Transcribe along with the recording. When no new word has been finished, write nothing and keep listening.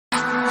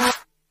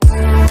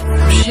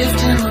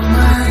shifting my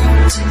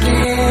mind to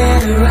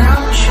get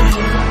around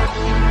you.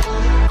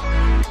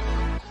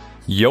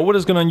 Yo, what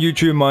is going on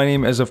YouTube? My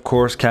name is of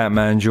course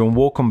Catmanjoe and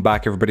welcome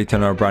back everybody to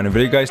another brand new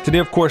video, guys. Today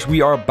of course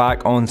we are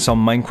back on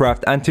some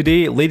Minecraft, and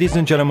today, ladies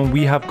and gentlemen,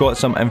 we have got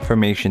some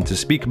information to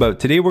speak about.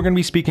 Today we're going to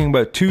be speaking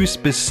about two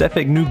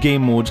specific new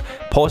game modes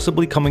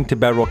possibly coming to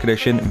Bedrock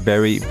Edition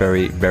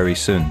very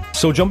soon.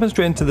 So jumping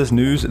straight into this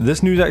news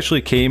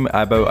actually came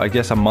about, I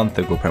guess, a month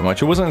ago pretty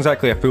much. It wasn't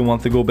exactly a full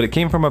month ago, but it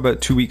came from about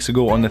 2 weeks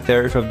ago on the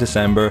 30th of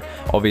December,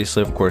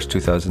 obviously of course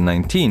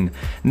 2019.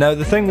 Now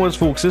the thing was,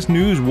 folks, this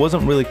news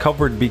wasn't really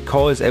covered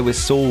because it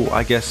was so,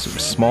 I guess,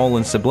 small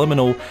and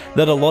subliminal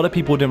that a lot of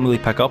people didn't really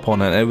pick up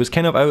on it. It was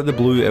kind of out of the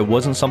blue. It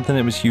wasn't something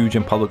that was huge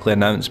and publicly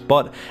announced,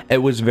 but it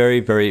was very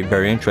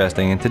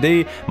interesting. And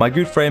today, my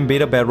good friend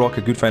Beta Bedrock,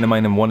 a good friend of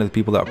mine and one of the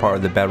people that are part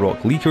of the Bedrock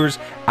leakers,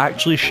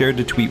 actually shared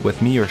the tweet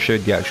with me, or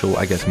shared the actual,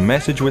 I guess,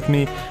 message with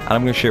me, and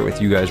I'm going to share it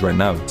with you guys right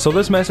now. So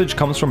this message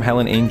comes from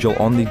Helen Angel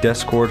on the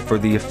Discord for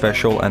the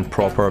official and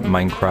proper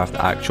Minecraft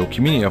actual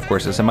community. Of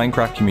course, it's a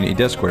Minecraft community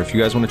Discord. If you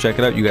guys want to check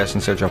it out, you guys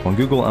can search up on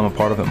Google. I'm a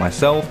part of it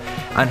myself.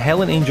 And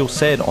Helen Angel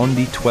said on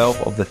the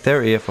 12th of the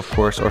 30th, of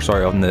course, or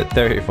sorry, on the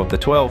 30th of the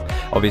 12th,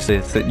 obviously,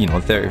 you know,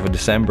 30th of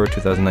December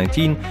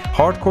 2019,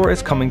 Hardcore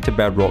is coming to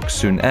Bedrock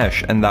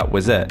soon-ish, and that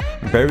was it.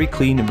 Very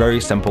clean, very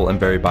simple, and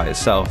very by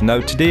itself. Now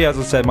today, as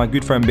I said, my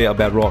good friend Beta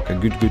Bedrock, a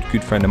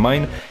good friend of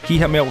mine, he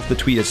hit me up with the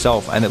tweet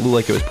itself, and it looked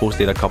like it was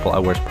posted a couple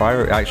hours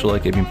prior. Actually,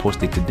 like it had been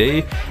posted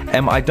today.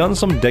 I done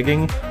some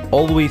digging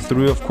all the way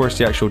through, of course,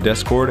 the actual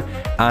Discord,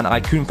 and I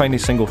couldn't find a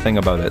single thing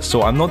about it.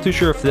 So I'm not too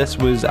sure if this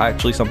was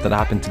actually something that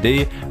happened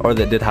today or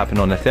that did happen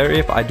on the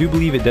 30th. I do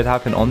believe it did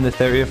happen on the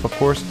 30th, of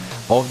course,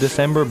 of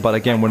December, but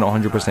again, we're not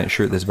 100%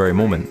 sure at this very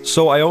moment.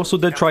 So I also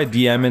did try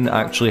DMing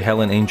actually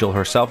Helen Angel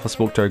herself. I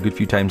spoke to her a good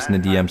few times in the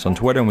DMs on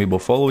Twitter, and we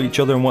both follow each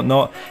other and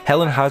whatnot.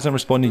 Helen hasn't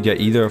responded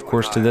yet either, of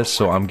course, to this,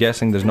 so I'm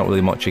guessing there's not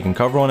really much she can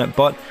cover on it,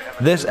 but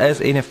this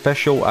is an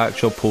official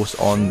actual post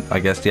on, I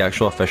guess, the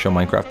actual official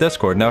Minecraft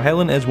Discord. Now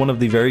Helen is one of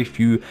the very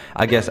few,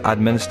 I guess,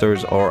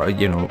 administrators, or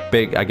you know,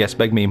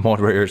 big main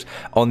moderators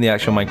on the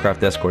actual Minecraft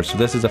Discord. So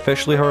this is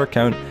officially her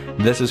account,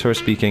 this is her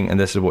speaking, and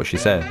this is what she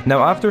said.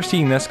 Now after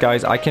seeing this,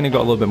 guys, I kind of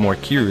got a little bit more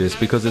curious,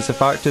 because it's a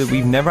fact that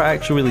we've never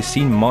actually really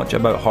seen much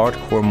about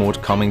hardcore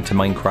mode coming to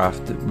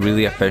Minecraft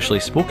really officially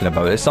spoken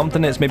about. It's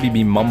something that's maybe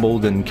been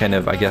mumbled and kind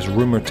of, I guess,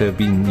 rumored to have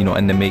been, you know,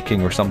 in the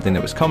making, or something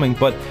that was coming,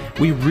 but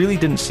we really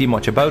didn't see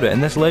much about it,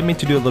 and this led me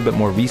to do a little bit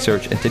more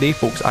research. And today,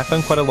 folks, I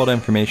found quite a lot of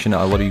information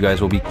that a lot of you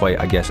guys will be quite,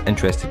 I guess,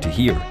 interested to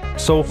hear.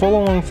 So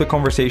follow along with the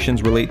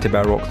conversations related to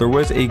Bedrock. There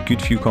was a good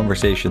few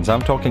conversations.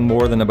 I'm talking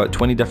more than about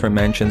 20 different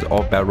mentions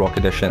of Bedrock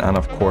Edition and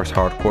of course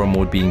hardcore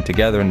mode being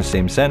together in the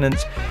same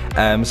sentence.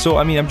 So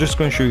I mean, I'm just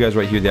going to show you guys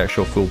right here the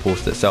actual full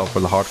post itself,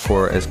 where the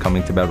hardcore is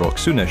coming to Bedrock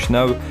soonish.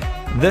 Now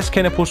this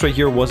kind of post right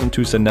here wasn't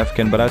too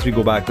significant, but as we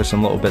go back, there's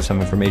some little bits of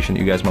information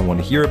that you guys might want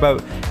to hear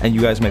about, and you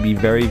guys might be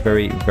very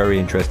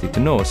interested to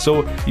know.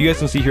 So you guys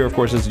can see here, of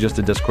course, this is just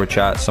a Discord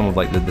chat, some of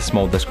like the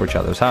small Discord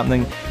chat that was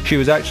happening. She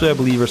was actually, I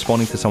believe,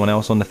 responding to someone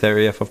else on the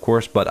 30th, of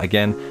course, but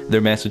again,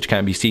 their message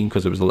can't be seen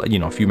because it was, you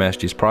know, a few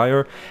messages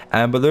prior.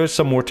 But there's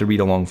some more to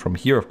read along from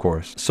here, of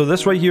course. So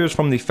this right here is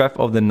from the 5th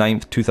of the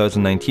 9th,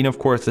 2019, of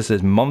course. This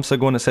is months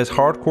ago, and it says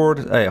hardcore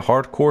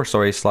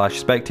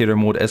spectator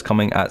mode is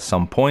coming at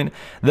some point.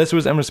 This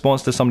was in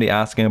response to somebody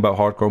asking about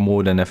hardcore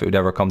mode and if it would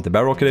ever come to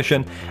Bedrock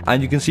Edition,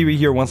 and you can see right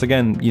here once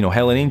again, you know,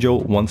 Helen Angel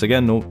once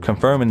again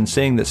confirming and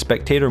saying that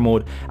spectator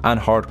mode and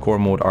hardcore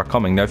mode are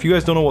coming. Now if you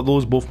guys don't know what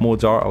those both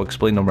modes are, I'll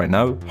explain them right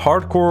now.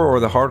 Hardcore,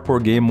 or the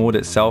hardcore game mode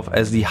itself,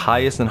 is the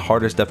highest and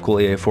hardest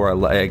difficulty for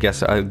a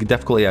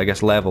difficulty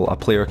level a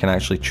player can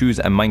actually choose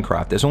in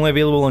Minecraft. It's only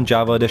available on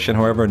Java Edition,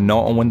 however,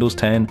 not on Windows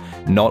 10,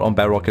 not on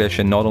Bedrock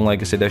Edition, not on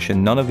Legacy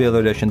Edition, none of the other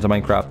editions of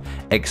Minecraft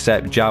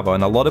except Java,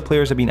 and a lot of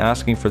players have been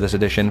asking for this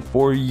edition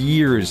for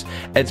years.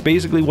 It's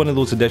basically one of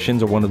those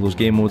editions, or one of those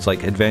game modes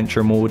like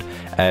adventure mode,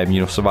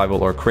 you know,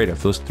 survival, or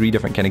creative. Those three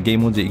different kind of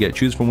game modes that you get to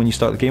choose from when you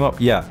start the game up.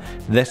 Yeah,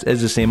 this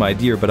is the same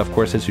idea, but of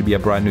course this would be a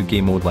brand new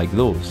game mode like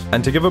those.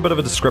 And to give a bit of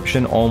a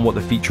description on what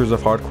the features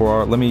of hardcore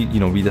are, let me, you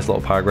know, read this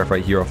little paragraph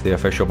right here off the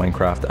official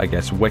Minecraft, I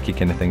guess, wiki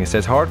kind of thing. It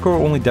says hardcore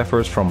only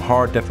differs from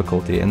hard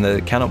difficulty in that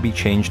it cannot be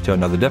changed to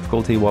another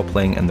difficulty while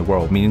playing in the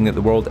world, meaning that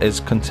the world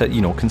is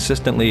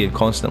consistently and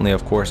constantly,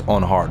 of course,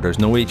 on hard. There's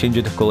no way to change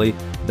the difficulty.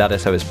 That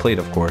is how it's played,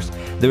 of course.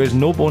 There is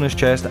no bonus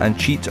chest, and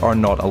cheats are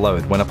not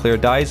allowed. When a player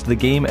dies, the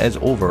game is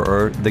over,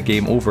 or the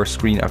game over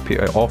screen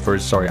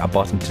offers a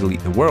button to delete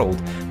the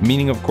world.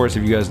 Meaning, of course,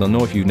 if you guys don't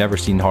know, if you've never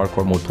seen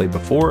hardcore mode played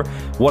before,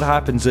 what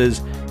happens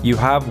is you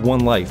have one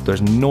life.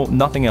 There's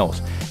nothing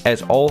else.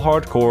 It's all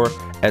hardcore.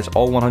 It's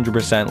all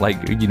 100%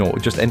 like, you know,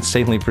 just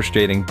insanely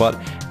frustrating. But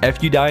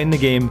if you die in the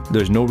game,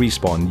 there's no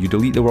respawn. You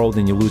delete the world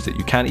and you lose it.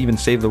 You can't even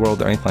save the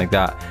world or anything like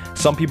that.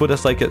 Some people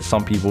dislike it,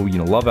 some people, you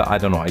know, love it. I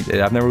don't know.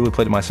 I've never really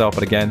played it myself,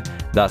 but again,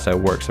 that's how it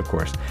works, of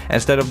course.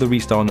 Instead of the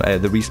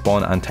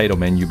respawn and title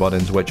menu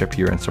buttons, which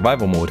appear in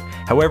survival mode.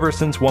 However,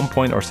 since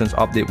since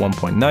update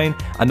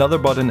 1.9, another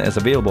button is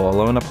available,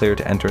 allowing a player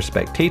to enter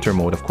spectator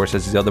mode. Of course,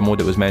 this is the other mode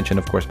that was mentioned,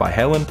 of course, by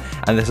Helen,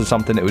 and this is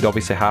something that would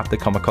obviously have to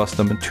come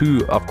accustomed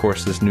to, of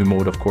course, this new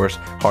mode, of course,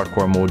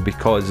 hardcore mode,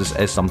 because this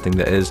is something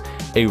that is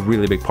a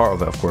really big part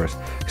of it, of course.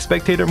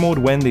 Spectator mode,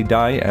 when they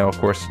die, of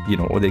course, you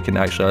know, they can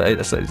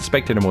actually,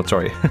 spectator mode,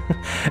 sorry.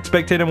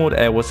 Spectator mode,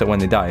 what's it when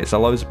they die? It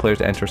allows the player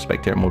to enter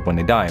spectator mode when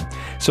they die.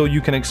 So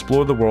you can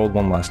explore the world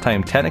one last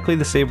time. Technically,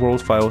 the save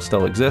world file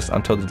still exists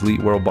until the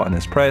delete world button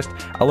is pressed,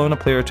 allowing a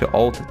player to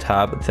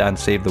alt-tab and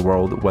save the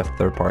world with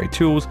third-party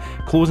tools.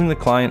 Closing the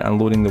client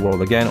and loading the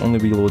world again only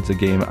reloads the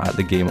game at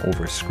the game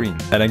over screen.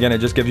 And again, it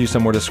just gives you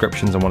some more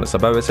descriptions on what it's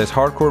about. It says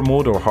hardcore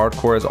mode or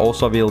hardcore is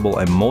also available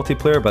in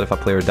multiplayer, but if a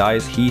player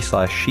dies,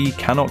 he/she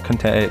cannot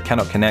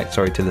connect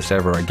to the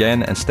server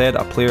again. Instead,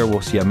 a player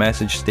will see a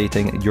message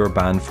stating you're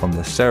banned from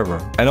the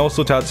server. And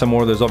also to add some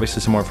more, there's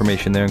obviously some more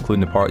information there,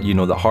 including the part, you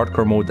know, that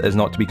hardcore mode is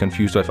not to be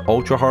confused with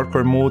ultra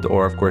hardcore mode,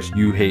 or of course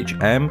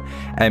UHM.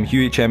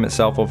 UHM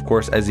itself, of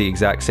course, is the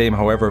exact same.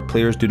 However,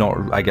 players do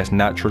not, I guess,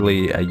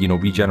 naturally, you know,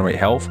 regenerate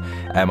health.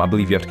 I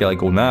believe you have to get like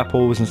golden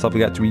apples and stuff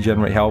like that to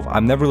regenerate health.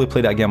 I've never really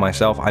played it again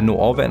myself. I know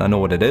of it and I know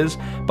what it is,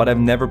 but I've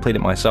never played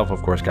it myself,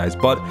 of course, guys.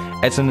 But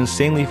it's an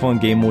insanely fun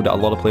game mode that a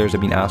lot of players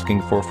have been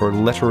asking for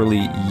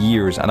literally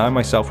years, and I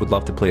myself would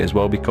love to play it as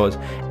well, because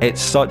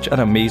it's such an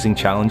amazing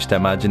challenge to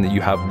imagine that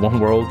you have one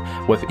world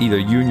with either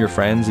you and your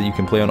friends that you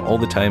can play on all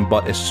the time,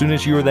 but as soon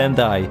as you then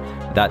die,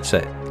 that's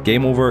it.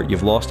 Game over,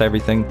 you've lost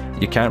everything,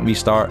 you can't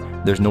restart,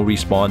 there's no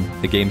respawn,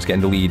 the game's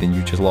getting deleted, and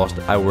you just lost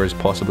hours,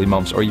 possibly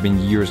months, or even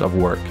years of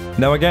work.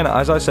 Now again,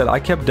 as I said, I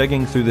kept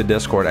digging through the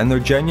Discord, and there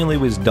genuinely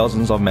was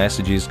dozens of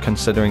messages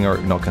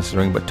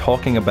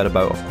talking a bit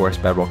about, of course,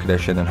 Bedrock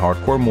Edition and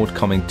hardcore mode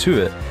coming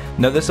to it.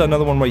 Now this is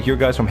another one right here,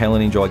 guys, from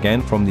Helen Angel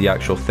again, from the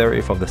actual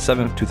 30th of the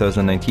 7th,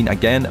 2019,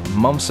 again,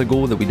 months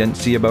ago, that we didn't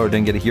see about or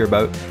didn't get to hear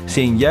about,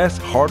 saying yes,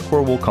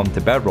 hardcore will come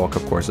to Bedrock.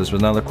 Of course, this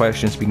was another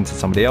question speaking to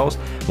somebody else.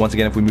 Once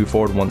again, if we move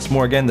forward once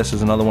more, again, this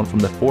is another one from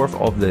the 4th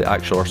of the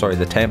actual, or sorry,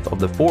 the 10th of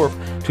the 4th,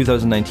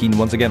 2019,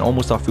 once again,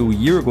 almost a full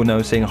year ago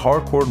now, saying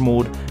hardcore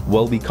mode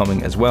will be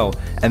coming as well.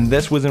 And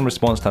this was in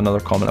response to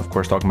another comment, of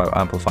course, talking about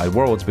amplified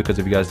worlds, because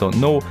if you guys don't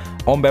know,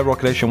 on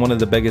Bedrock Edition, one of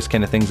the biggest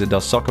kind of things that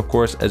does suck, of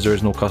course, is there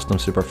is no custom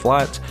super flat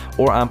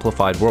or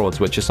amplified worlds,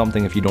 which is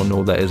something, if you don't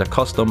know, that is a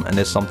custom and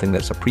is something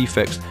that's a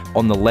prefix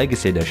on the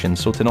Legacy Edition.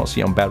 So to not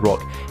see it on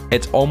Bedrock,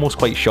 it's almost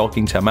quite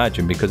shocking to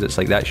imagine, because it's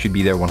like that should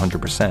be there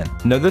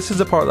 100%. Now this is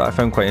the part that I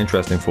found quite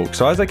interesting, folks.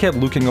 So as I kept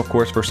looking, of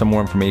course, for some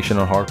more information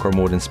on hardcore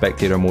mode and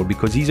spectator mode,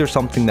 because these are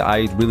something that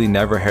I really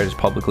never heard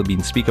publicly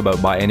being speak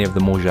about by any of the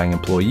Mojang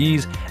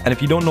employees. And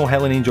if you don't know,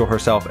 Helen Angel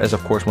herself is,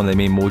 of course, one of the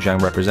main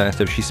Mojang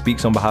representatives. She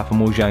speaks on behalf of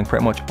Mojang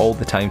pretty much all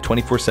the time,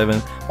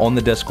 24/7, on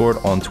the Discord,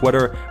 on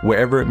Twitter,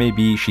 wherever it may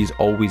be, she's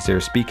always there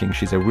speaking.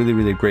 She's a really,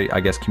 really great, I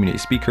guess, community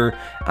speaker,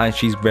 and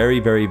she's very,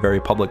 very, very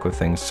public with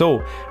things.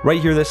 So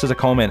right here, this is a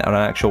comment on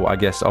an actual, I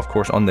guess, of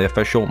course, on the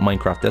official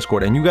Minecraft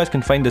Discord, and you guys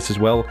can find this as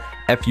well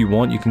if you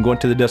want. You can go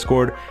into the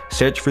Discord,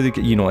 search for the,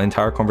 you know,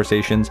 entire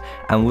conversations,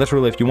 and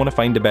literally, if you want to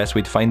find the best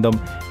way to find them,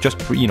 just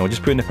put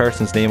in the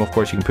person's name. Of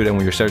course, you can put in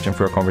when you're searching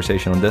for a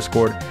conversation on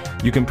Discord,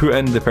 you can put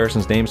in the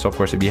person's name, so of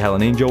course it'd be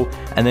Helen Angel,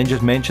 and then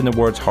just mention the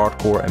words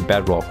hardcore and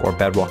Bedrock, or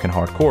Bedrock and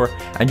hardcore,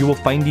 and you will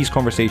find these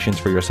conversations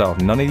for yourself.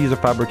 None of these are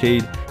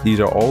fabricated, these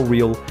are all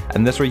real.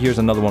 And this right here is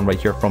another one right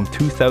here from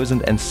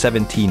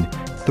 2017,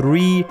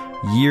 3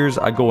 years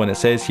ago, and it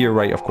says here,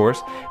 right, of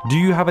course, do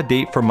you have a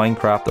date for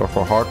Minecraft or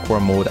for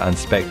hardcore mode and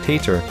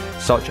spectator,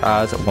 such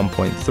as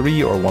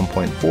 1.3 or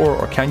 1.4,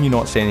 or can you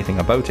not say anything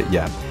about it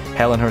yet?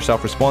 Helen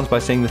herself responds by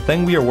saying, the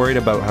thing we are worried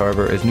about,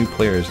 however, is new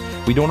players.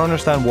 We don't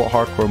understand what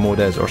hardcore mode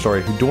is, or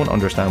sorry, who don't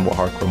understand what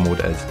hardcore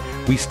mode is.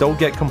 We still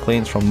get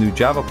complaints from new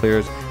Java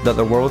players that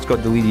their worlds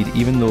got deleted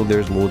even though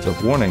there's loads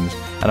of warnings.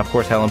 And of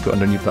course, Helen put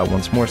underneath that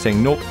once more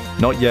saying, nope,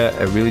 not yet,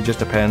 it really just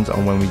depends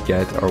on when we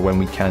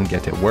can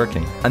get it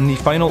working. And the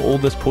final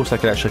oldest post I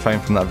could actually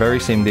find from that very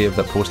same day of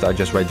that post that I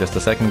just read just a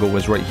second ago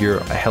was right here,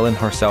 Helen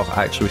herself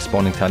actually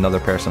responding to another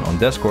person on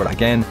Discord,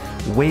 again,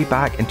 way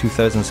back in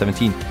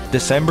 2017,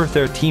 December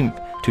 13th,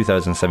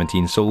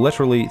 2017, so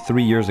literally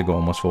 3 years ago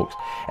almost, folks.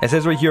 It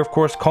says right here, of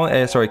course,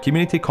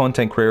 community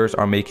content creators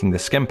are making the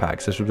skin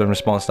packs. This was in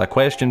response to a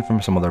question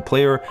from some other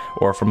player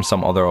or from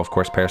some other, of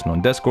course, person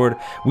on Discord.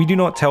 We do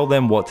not tell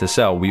them what to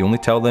sell, we only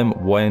tell them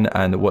when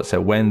and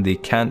when they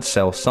can't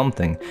sell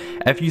something.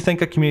 If you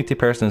think a community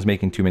person is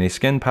making too many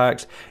skin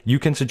packs, you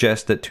can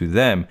suggest it to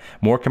them.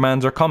 More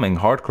commands are coming,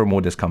 hardcore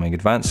mode is coming,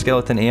 advanced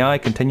skeleton AI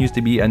continues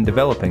to be in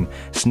developing,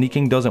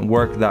 sneaking doesn't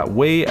work that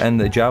way in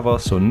the Java,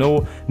 so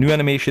no, new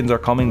animations are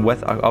coming coming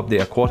with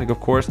Update Aquatic, of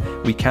course.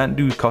 We can't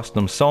do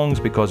custom songs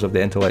because of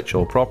the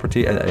intellectual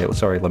property,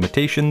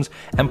 limitations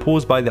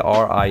imposed by the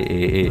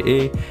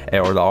RIAA,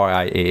 or the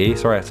RIAA,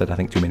 sorry, I said I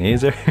think too many A's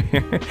there.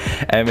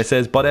 It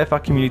says, but if a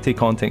community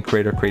content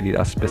creator created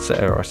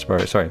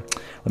a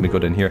let me go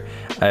down here.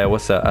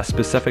 What's a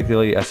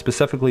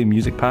specifically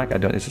music pack?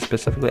 Is it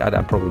specifically?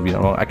 I'm probably reading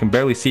it wrong. I can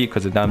barely see it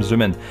because of damn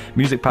zoom in.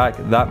 Music pack,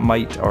 that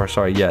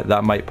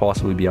might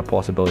possibly be a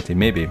possibility,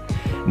 maybe.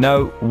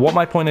 Now, what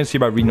my point is here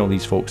by reading all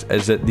these, folks,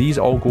 is that these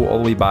all go all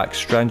the way back,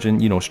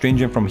 stranging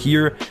from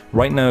here,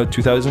 right now,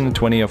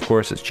 2020, of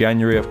course, it's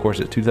January, of course,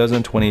 it's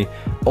 2020,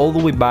 all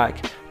the way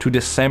back to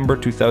December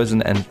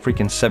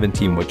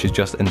 2017, which is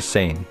just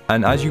insane.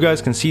 And as you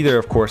guys can see there,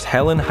 of course,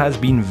 Helen has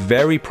been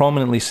very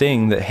prominently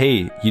saying that,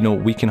 hey,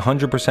 we can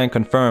 100%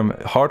 confirm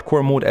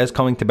Hardcore Mode is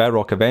coming to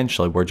Bedrock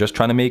eventually. We're just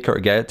trying to make it or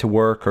get it to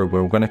work, or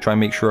we're going to try and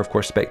make sure, of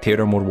course,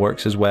 Spectator Mode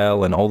works as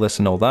well, and all this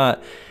and all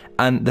that.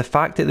 And the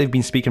fact that they've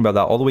been speaking about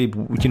that all the way,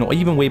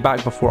 even way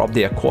back before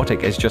Update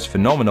Aquatic is just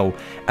phenomenal.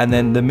 And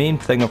then the main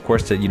thing, of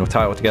course, to,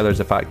 tie it all together is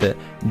the fact that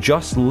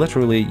just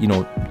literally,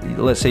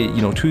 let's say,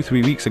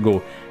 2-3 weeks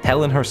ago,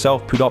 Helen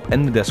herself put up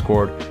in the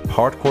Discord,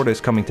 Hardcore is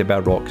coming to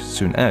Bedrock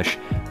soon-ish.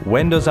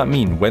 When does that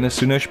mean? When is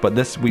soonish? But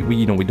this,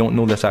 we don't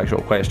know this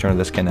actual question, or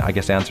this kind of, I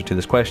guess, answer to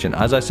this question.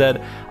 As I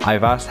said,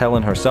 I've asked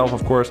Helen herself,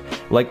 of course,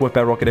 like with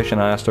Bedrock Edition,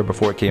 I asked her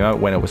before it came out,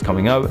 when it was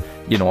coming out.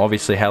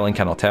 Obviously Helen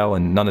cannot tell,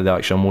 and none of the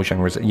actual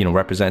Mojang,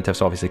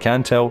 representatives obviously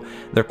can tell.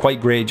 They're quite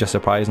great, just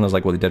surprising us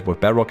like what they did with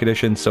Bedrock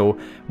Edition. So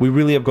we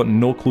really have got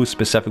no clue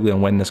specifically on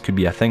when this could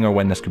be a thing or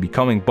when this could be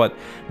coming. But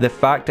the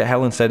fact that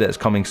Helen said it's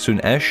coming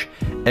soon-ish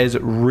is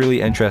really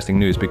interesting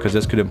news, because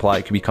this could imply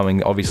it could be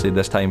coming obviously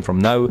this time from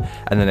now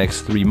and the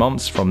next 3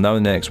 months, from now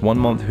in the next 1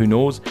 month, who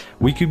knows.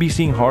 We could be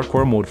seeing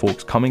Hardcore Mode,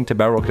 folks, coming to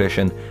Bedrock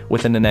Edition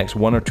within the next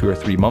 1 or 2 or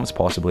 3 months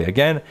possibly.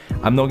 Again,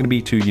 I'm not going to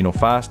be too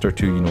fast or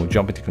too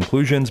jump into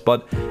conclusions,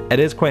 but it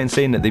is quite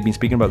insane that they've been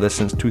speaking about this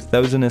since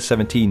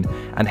 2017,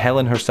 and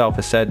Helen herself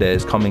has said that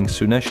it's coming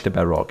soonish to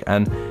Bedrock.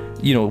 And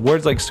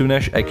words like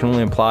soonish, it can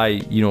only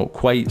imply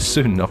quite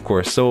soon, of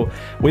course. So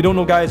we don't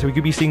know, guys. We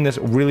could be seeing this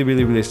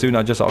really soon.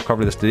 I'll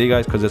cover this today,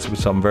 guys, because this was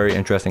some very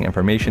interesting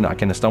information I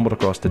kind of stumbled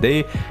across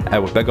today,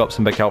 with big ups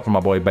and big help from my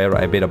boy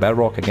Beta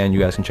Bedrock. Again, you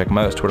guys can check him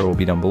out. His Twitter will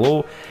be down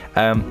below.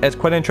 It's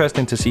quite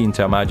interesting to see and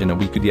to imagine that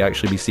we could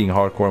actually be seeing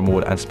Hardcore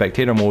Mode and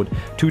Spectator Mode,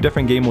 2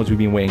 different game modes we've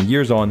been waiting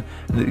years on,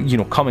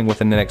 coming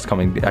within the next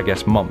I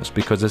guess, months,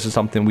 because this is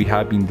something we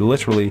have been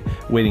literally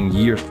waiting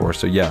years for.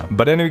 So yeah.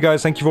 But anyway,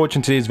 guys, thank you for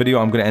watching today's video.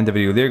 I'm going to end the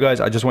video there, guys.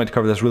 I just wanted to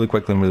cover this really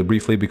quickly and really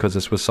briefly because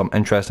this was some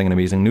interesting and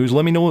amazing news.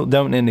 Let me know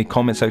down in the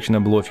comment section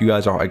down below if you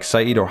guys are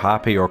excited or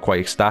happy or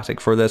quite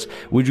ecstatic for this.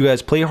 Would you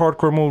guys play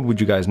Hardcore Mode?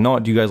 Would you guys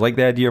not? Do you guys like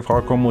the idea of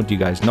Hardcore Mode? Do you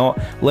guys not?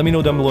 Let me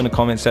know down below in the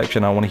comment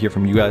section. I want to hear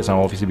from you guys, and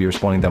I'll obviously be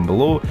responding down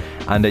below.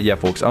 And yeah,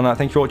 folks, on that,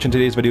 thank you for watching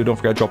today's video. Don't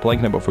forget to drop a like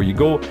on it before you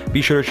go.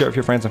 Be sure to share it with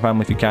your friends and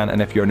family if you can,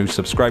 and if you're new,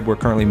 subscribe. We're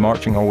currently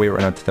marching our way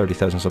right now to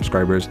 30,000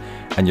 subscribers.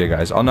 And yeah,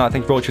 guys, on that,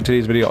 thank you for watching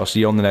today's video. I'll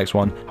see you on the next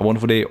one. Have a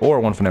wonderful day or a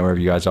wonderful night wherever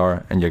you guys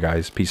are, and yeah,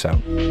 guys, peace out.